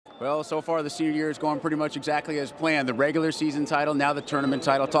Well, so far the senior year is going pretty much exactly as planned. The regular season title, now the tournament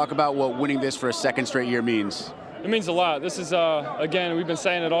title. Talk about what winning this for a second straight year means. It means a lot. This is, again, we've been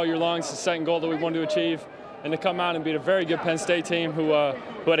saying it all year long. It's the second goal that we wanted to achieve. And to come out and beat a very good Penn State team who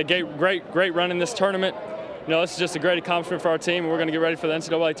had a great run in this tournament. You know, this is just a great accomplishment for our team, and we're going to get ready for the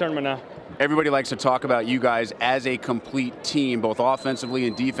NCAA tournament now. Everybody likes to talk about you guys as a complete team, both offensively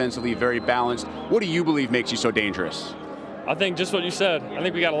and defensively, very balanced. What do you believe makes you so dangerous? I think just what you said. I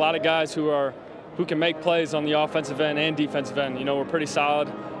think we got a lot of guys who can make plays on the offensive end and defensive end. You know, we're pretty solid.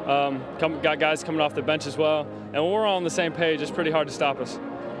 Got guys coming off the bench as well. And when we're all on the same page, it's pretty hard to stop us.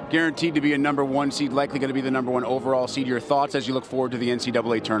 Guaranteed to be a #1 seed, likely going to be the #1 overall seed. Your thoughts as you look forward to the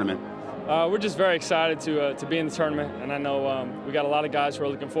NCAA tournament? We're just very excited to be in the tournament, and I know we got a lot of guys who are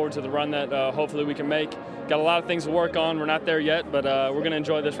looking forward to the run that hopefully we can make. Got a lot of things to work on. We're not there yet, but we're going to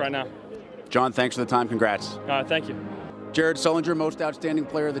enjoy this right now. John, thanks for the time. Congrats. All right, thank you. Jared Sullinger, most outstanding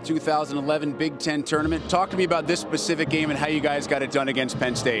player of the 2011 Big Ten tournament. Talk to me about this specific game and how you guys got it done against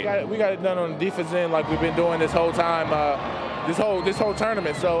Penn State. We got it done on the defense end like we've been doing this whole time, this whole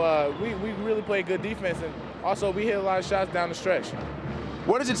tournament. So we really played good defense, and also we hit a lot of shots down the stretch.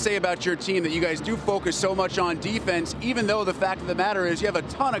 What does it say about your team that you guys do focus so much on defense, even though the fact of the matter is you have a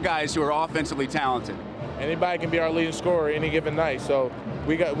ton of guys who are offensively talented? Anybody can be our leading scorer any given night. So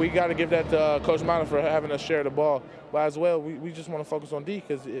we got to give that to Coach Mata for having us share the ball. But as well, we just want to focus on D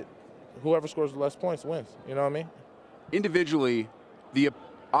because whoever scores the less points wins. You know what I mean? Individually, the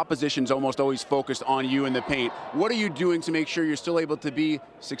opposition's almost always focused on you in the paint. What are you doing to make sure you're still able to be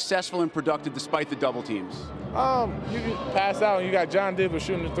successful and productive despite the double teams? You can pass out, and you got John Diebler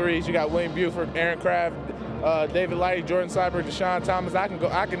shooting the threes. You got William Buford, Aaron Craft, David Lighty, Jordan Cyber, Deshaun Thomas. I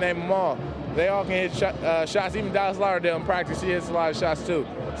can name them all. They all can hit shots. Even Dallas Lauderdale in practice, he hits a lot of shots too.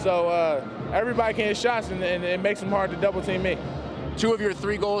 So everybody can hit shots, and it makes them hard to double team me. 2 of your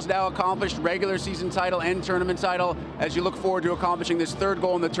 3 goals now accomplished, regular season title and tournament title. As you look forward to accomplishing this 3rd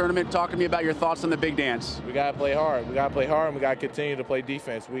goal in the tournament, talk to me about your thoughts on the big dance. We got to play hard. We got to play hard, and we got to continue to play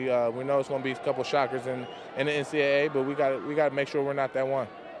defense. We know it's going to be a couple shockers in the NCAA, but we got to make sure we're not that one.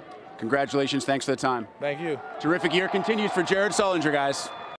 Congratulations. Thanks for the time. Thank you. Terrific year continues for Jared Sullinger, guys.